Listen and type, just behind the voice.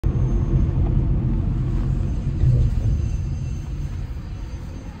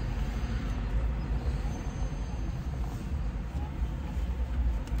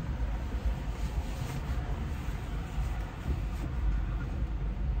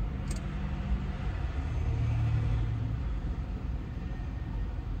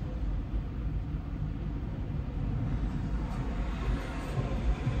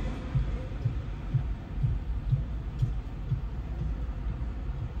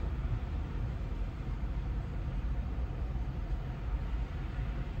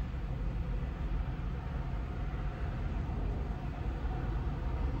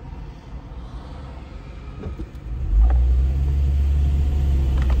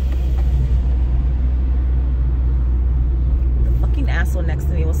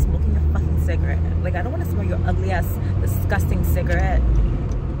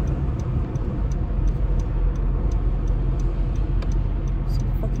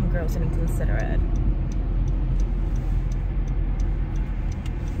gross and inconsiderate.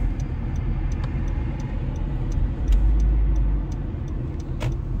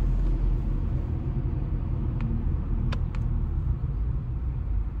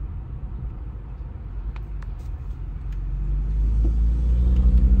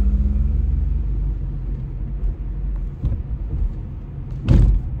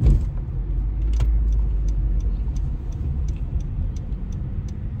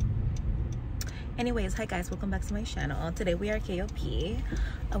 Anyways, hi guys, welcome back to my channel. Today we are KOP.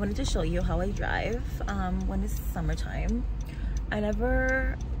 I wanted to show you how I drive when it's summertime.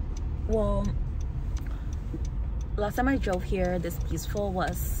 Last time I drove here this peaceful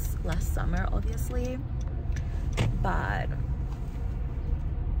was last summer, obviously, but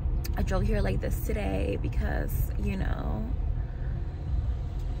I drove here like this today because, you know,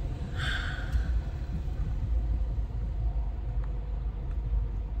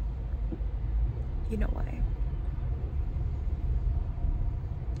 you know why.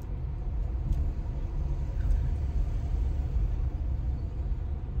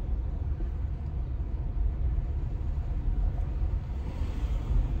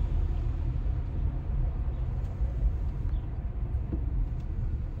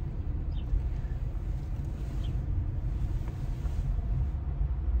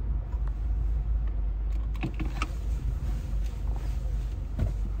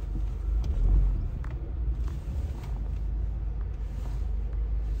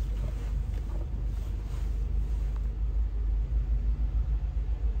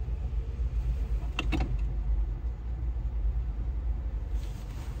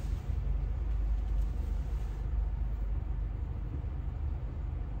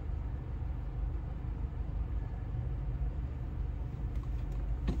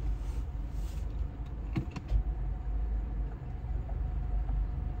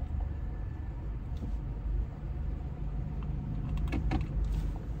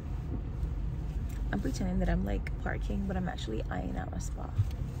 I'm pretending that I'm like parking, but I'm actually eyeing out a spot.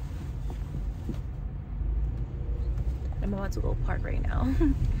 I'm about to go park right now.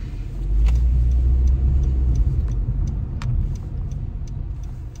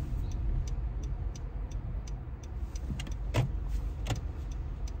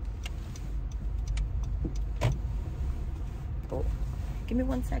 Oh, give me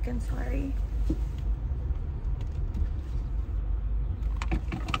 1 second, sorry.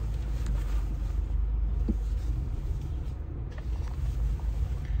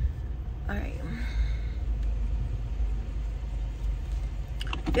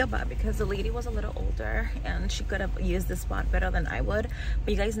 I feel bad because the lady was a little older and she could have used this spot better than I would,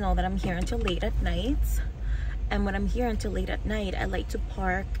 but you guys know that I'm here until late at night, and when I'm here until late at night I like to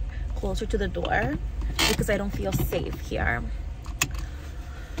park closer to the door because I don't feel safe here.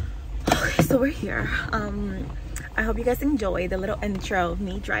 Okay, so we're here. I hope you guys enjoy the little intro of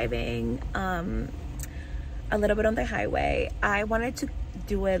me driving a little bit on the highway. I wanted to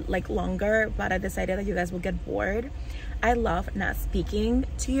do it like longer, but I decided that you guys will get bored. I love not speaking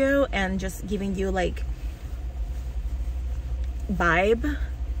to you and just giving you like vibe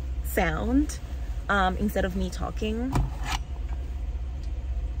sound instead of me talking.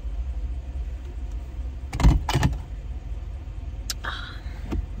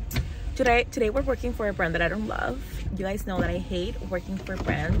 Today we're working for a brand that I don't love. You guys know that I hate working for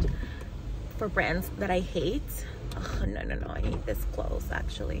brands that I hate. Oh, no, I need this close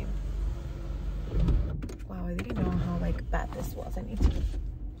actually. Wow, I didn't know how like bad this was. I need to put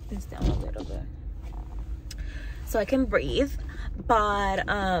this down a little bit so I can breathe. But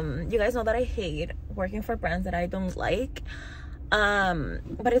you guys know that I hate working for brands that I don't like.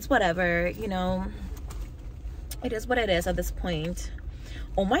 But it's whatever, you know. It is what it is at this point.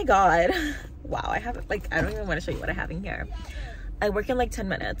 Oh my god. Wow, I have like, I don't even want to show you what I have in here. I work in like 20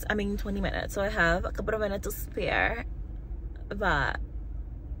 minutes, so I have a couple of minutes to spare. But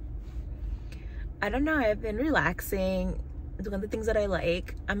I don't know, I've been relaxing, doing the things that I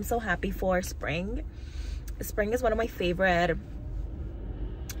like. I'm so happy for spring. Spring is one of my favorite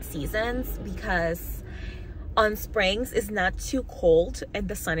seasons because on springs it's not too cold and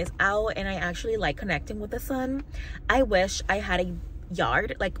the sun is out, and I actually like connecting with the sun. I wish I had a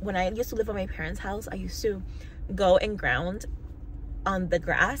yard. Like when I used to live at my parents' house, I used to go and ground on the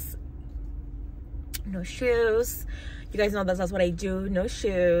grass, no shoes. You guys know that's what I do, no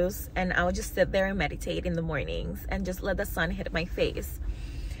shoes, and I would just sit there and meditate in the mornings and just let the sun hit my face.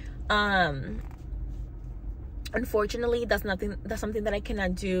 Unfortunately, that's something that I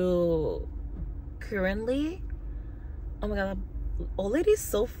cannot do currently. Oh my god, old lady's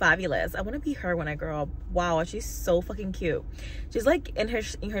so fabulous. I want to be her when I grow up. Wow, she's so fucking cute. She's like in her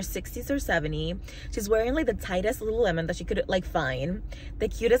 60s or 70s. She's wearing like the tightest Lululemon that she could like find, the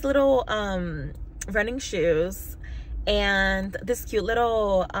cutest little running shoes, and this cute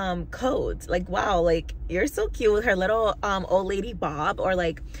little coat. Like, wow, like you're so cute with her little old lady bob or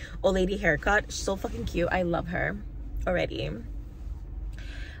like old lady haircut. She's so fucking cute. I love her already.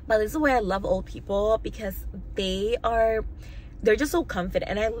 But this is the way I love old people, because they're just so confident,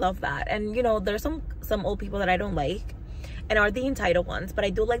 and I love that. And you know, there's some old people that I don't like, and are the entitled ones, but I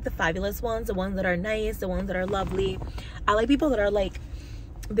do like the fabulous ones, the ones that are nice, the ones that are lovely. I like people that are like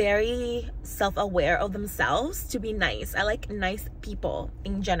very self-aware of themselves to be nice. I like nice people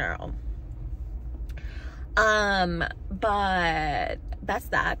in general. But that's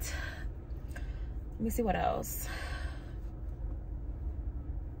that. Let me see what else.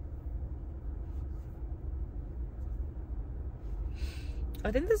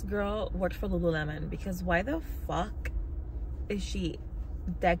 I think this girl worked for Lululemon, because why the fuck is she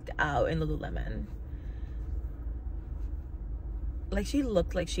decked out in Lululemon? Like, she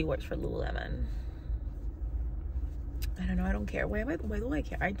looked like she worked for Lululemon. I don't know. I don't care. Why do I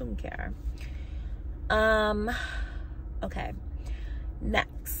care? I don't care. Okay.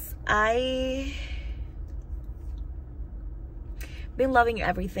 Next. I been loving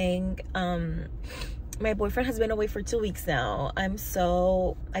everything. My boyfriend has been away for 2 weeks now. I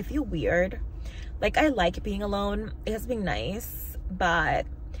feel weird. Like, I like being alone. It has been nice, but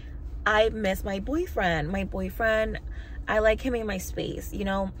I miss my boyfriend. I like him in my space, you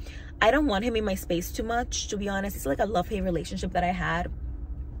know. I don't want him in my space too much, to be honest. It's like a love-hate relationship that I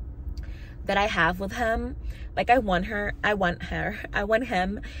have with him. Like, I want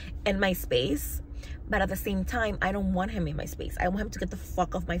him in my space, but at the same time, I don't want him in my space. I want him to get the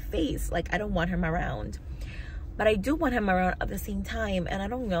fuck off my face. Like, I don't want him around, but I do want him around at the same time. And I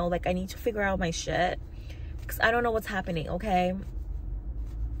don't know, like, I need to figure out my shit, because I don't know what's happening, okay?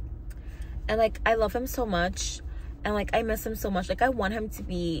 And like, I love him so much, and like, I miss him so much. Like, I want him to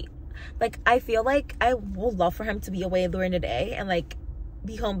be, like, I feel like I would love for him to be away during the day and like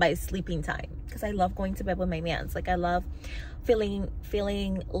be home by sleeping time, because I love going to bed with my mans. Like, I love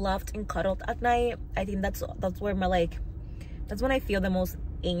feeling loved and cuddled at night. I think that's where that's when I feel the most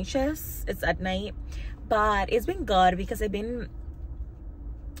anxious. It's at night. But it's been good, because I've been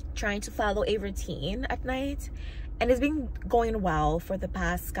trying to follow a routine at night, and it's been going well for the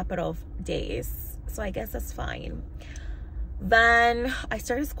past couple of days, so I guess that's fine. Then I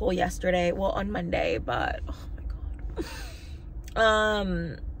started school yesterday, well, on Monday, but oh my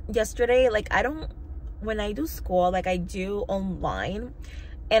god. Yesterday, like, when I do school, like, I do online,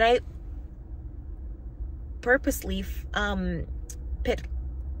 and I purposely pick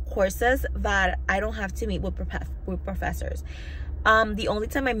courses that I don't have to meet with professors. The only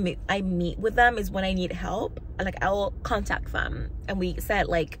time I meet with them is when I need help. Like, I'll contact them, and we set out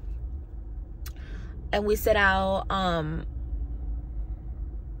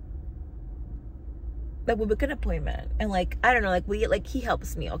like, we book an appointment, and like, I don't know, like, he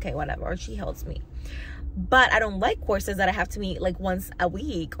helps me, okay, whatever, or she helps me. But I don't like courses that I have to meet like once a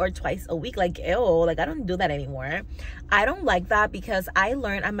week or twice a week. Like, ew, like, I don't do that anymore. I don't like that, because I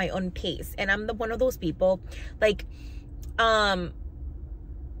learn at my own pace, and I'm one of those people, like,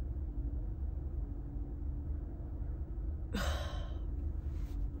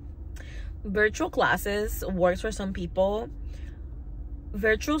 virtual classes works for some people.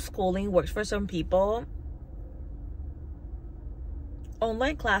 Virtual schooling works for some people.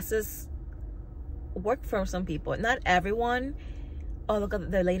 Online classes work for some people, not everyone. Oh, look at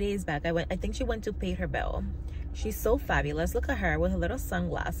the lady is back. I think she went to pay her bill. She's so fabulous. Look at her with her little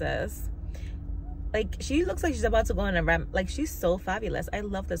sunglasses. Like, she looks like she's about to go on a ramp. Like, she's so fabulous. I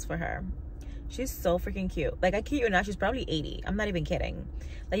love this for her. She's so freaking cute. Like, I kid you not, she's probably 80. I'm not even kidding.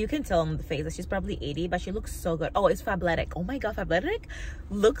 Like, you can tell on the face that she's probably 80, but she looks so good. Oh, it's Fabletic. Oh my god, Fabletic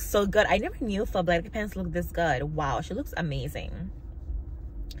looks so good. I never knew Fabletic pants looked this good. Wow, she looks amazing.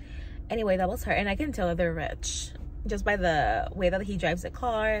 Anyway, that was her, and I can tell that they're rich just by the way that he drives the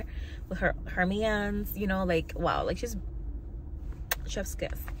car with her mans, you know. Like, wow, like, she's chef's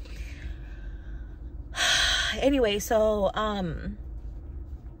kiss. Anyway, so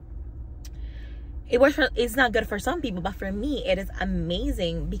it's not good for some people, but for me it is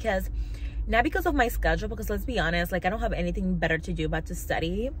amazing, because not because of my schedule, because let's be honest, like, I don't have anything better to do but to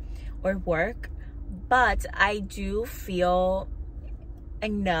study or work, but I do feel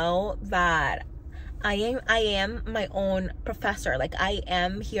and know that I am my own professor. Like, I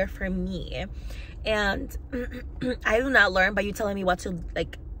am here for me, and I do not learn by you telling me what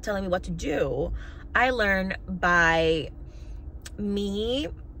to do. I learn by me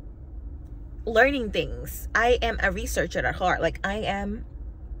learning things. I am a researcher at heart. Like, I am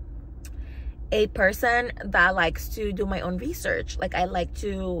a person that likes to do my own research. Like, I like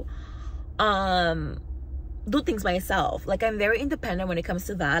to do things myself. Like, I'm very independent when it comes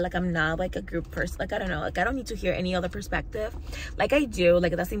to that. Like, I'm not like a group person. Like, I don't know, like, I don't need to hear any other perspective. Like, I do,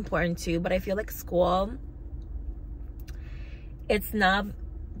 like, that's important too, but I feel like school, it's not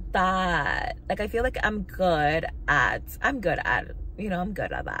that, like, I feel like I'm good at, you know, I'm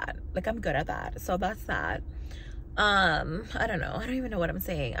good at that. Like, I'm good at that. So that's that. I don't know, I don't even know what I'm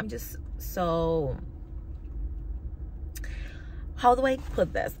saying. I'm just so, how do I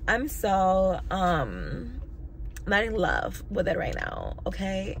put this? I'm so not in love with it right now,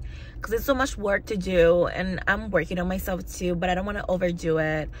 okay? Because it's so much work to do, and I'm working on myself too, but I don't want to overdo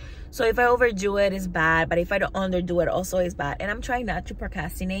it. So if I overdo it, it's bad, but if I don't underdo it, also is bad. And I'm trying not to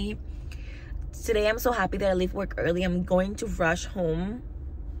procrastinate. Today I'm so happy that I leave work early. I'm going to rush home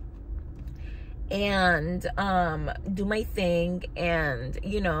and do my thing, and,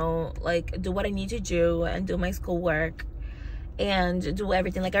 you know, like, do what I need to do and do my schoolwork and do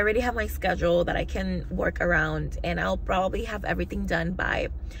everything. Like, I already have my schedule that I can work around, and I'll probably have everything done by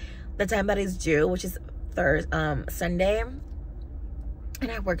the time that is due, which is Sunday.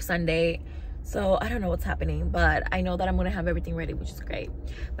 And I work Sunday, so I don't know what's happening, but I know that I'm gonna have everything ready, which is great.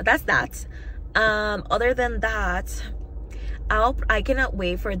 But that's that. Other than that, I cannot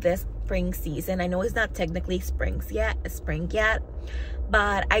wait for this spring season. I know it's not technically spring yet,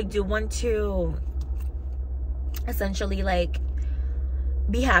 but I do want to essentially, like,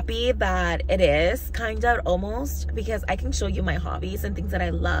 be happy that it is, kind of, almost, because I can show you my hobbies and things that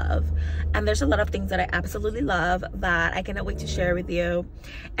I love, and there's a lot of things that I absolutely love that I cannot wait to share with you.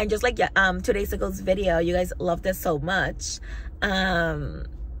 And just like 2 days ago's video, you guys loved this so much,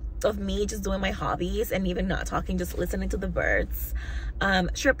 of me just doing my hobbies and even not talking, just listening to the birds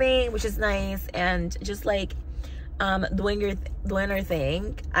chirping, which is nice, and just like doing our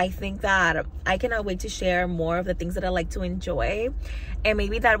thing. I think that I cannot wait to share more of the things that I like to enjoy, and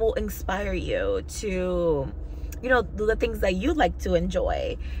maybe that will inspire you to, you know, do the things that you like to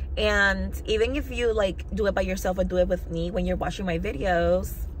enjoy. And even if you like do it by yourself or do it with me when you're watching my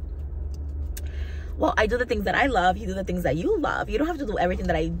videos, well, I do the things that I love, you do the things that you love. You don't have to do everything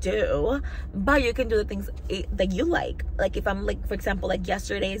that I do, but you can do the things that you like. Like, if I'm like, for example, like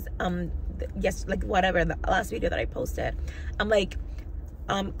yesterday's like whatever, the last video that I posted, I'm like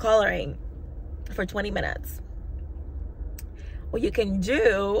coloring for 20 minutes. What you can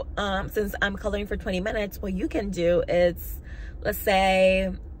do, since I'm coloring for 20 minutes, what you can do is, let's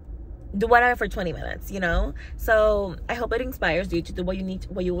say, do whatever for 20 minutes, you know? So I hope it inspires you to do what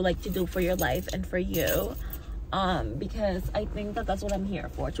you would like to do for your life and for you, because I think that that's what I'm here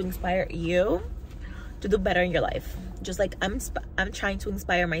for, to inspire you to do better in your life. Just like I'm trying to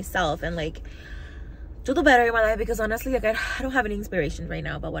inspire myself and like to do better in my life, because honestly, like, I don't have any inspiration right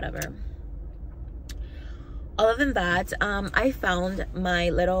now, but whatever. Other than that, I found my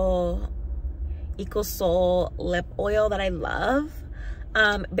little Eco Soul lip oil that I love.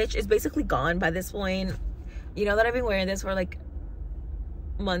 Bitch, it's basically gone by this point. You know that I've been wearing this for like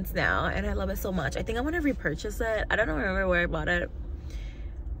months now, and I love it so much. I think I'm gonna repurchase it. I don't remember where I bought it,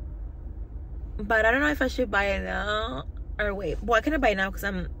 but I don't know if I should buy it now or wait. Well, I can buy it now because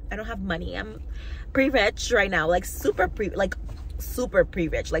I don't have money. I'm pre-rich right now, like super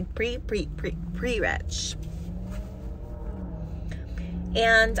pre-rich, like pre-rich.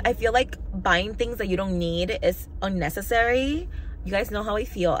 And I feel like buying things that you don't need is unnecessary. You guys know how I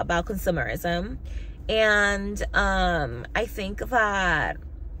feel about consumerism. And I think that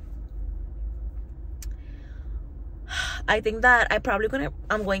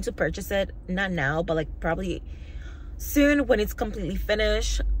I'm going to purchase it, not now, but like probably soon when it's completely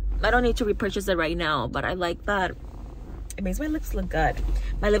finished. I don't need to repurchase it right now, but I like that it makes my lips look good.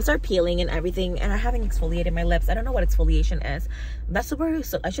 My lips are peeling and everything, and I haven't exfoliated my lips. I don't know what exfoliation is. That Subaru,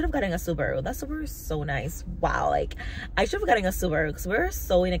 so I should have gotten a Subaru. That Subaru is so nice. Wow, like, I should have gotten a Subaru because we're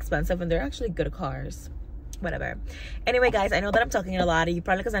so inexpensive and they're actually good cars. Whatever. Anyway, guys, I know that I'm talking a lot. You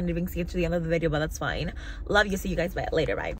probably because I didn't even see it to the end of the video, but that's fine. Love you. See you guys later. Bye.